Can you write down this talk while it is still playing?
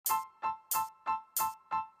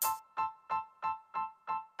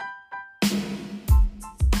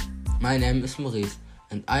My name is Maurice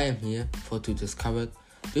and I am here to discover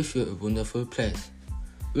with you a wonderful place.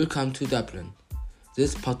 Welcome to Dublin.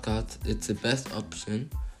 This podcast is the best option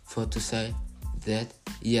to say that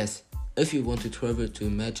yes, if you want to travel to a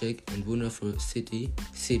magic and wonderful city,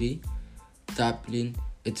 Dublin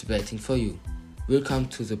is waiting for you. Welcome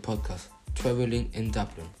to the podcast, Traveling in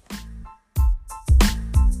Dublin.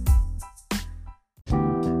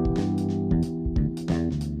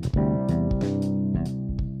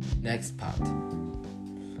 Next part.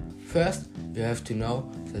 First, you have to know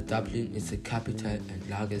that Dublin is the capital and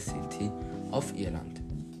largest city of Ireland.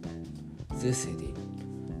 This city,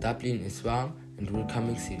 Dublin, is warm and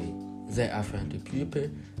welcoming city. They are friendly people.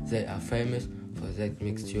 They are famous for that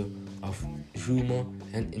mixture of humor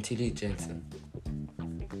and intelligence.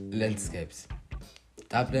 Landscapes.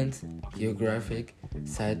 Dublin's geographic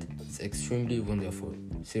site is extremely wonderful,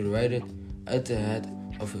 situated at the head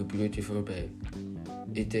of a beautiful bay.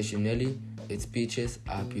 Additionally, its beaches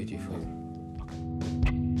are beautiful.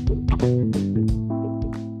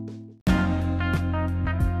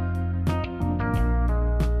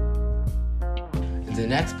 In the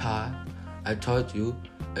next part, I told you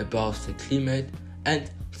about the climate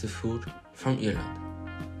and the food from Ireland.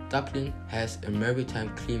 Dublin has a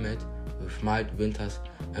maritime climate with mild winters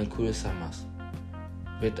and cool summers,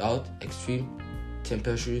 without extreme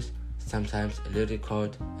temperatures, sometimes a little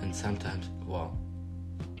cold and sometimes warm.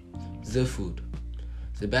 The food.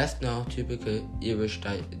 The best known typical Irish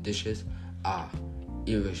dishes are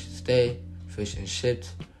Irish steak, fish and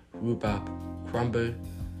chips, rhubarb crumble,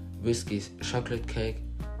 whiskey chocolate cake,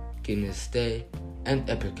 Guinness steak, and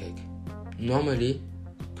apple cake. Normally,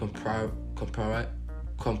 compared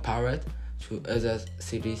to other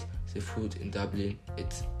cities, the food in Dublin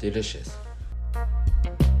is delicious.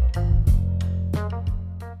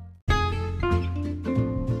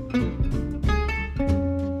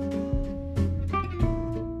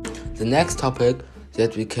 The next topic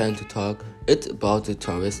that we can talk is about the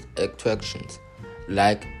tourist attractions,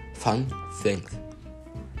 like fun things.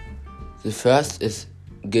 The first is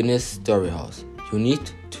Guinness Story House. You need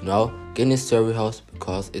to know Guinness Story House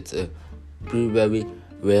because it's a brewery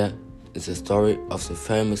where is the story of the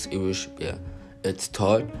famous Irish beer. It's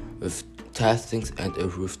told with tastings and a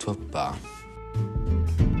rooftop bar.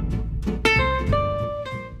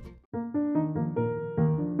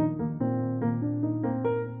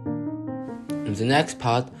 In the next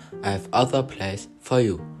part, I have other place for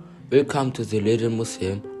you. Welcome to the Little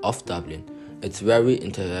Museum of Dublin. It's very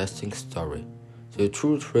interesting story. The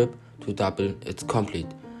true trip to Dublin is complete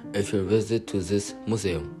if you visit to this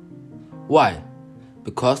museum. Why?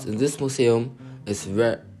 Because in this museum is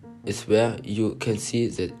where you can see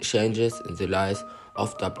the changes in the lives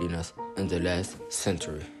of Dubliners in the last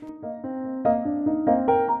century.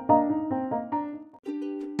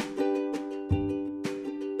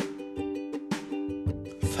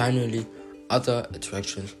 Finally, other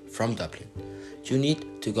attractions from Dublin. You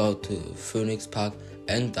need to go to Phoenix Park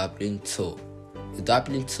and Dublin Zoo. The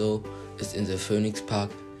Dublin Zoo is in the Phoenix Park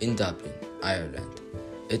in Dublin, Ireland.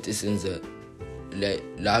 It is in the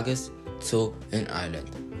largest zoo in Ireland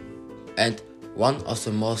and one of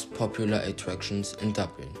the most popular attractions in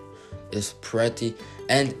Dublin. It's pretty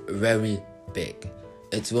and very big.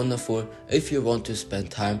 It's wonderful if you want to spend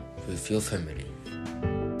time with your family.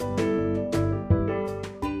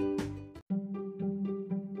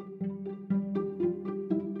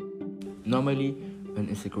 Normally, when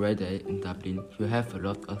it's a great day in Dublin, you have a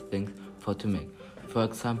lot of things to make. For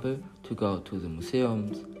example, to go to the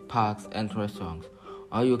museums, parks and restaurants.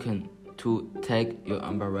 Or you can to take your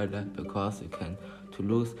umbrella because you can to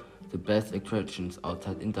lose the best attractions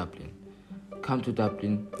outside in Dublin. Come to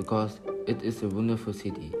Dublin because it is a wonderful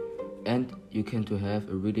city and you can to have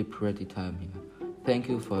a really pretty time here. Thank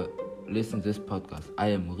you for listening to this podcast. I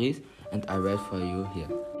am Maurice and I wait for you here.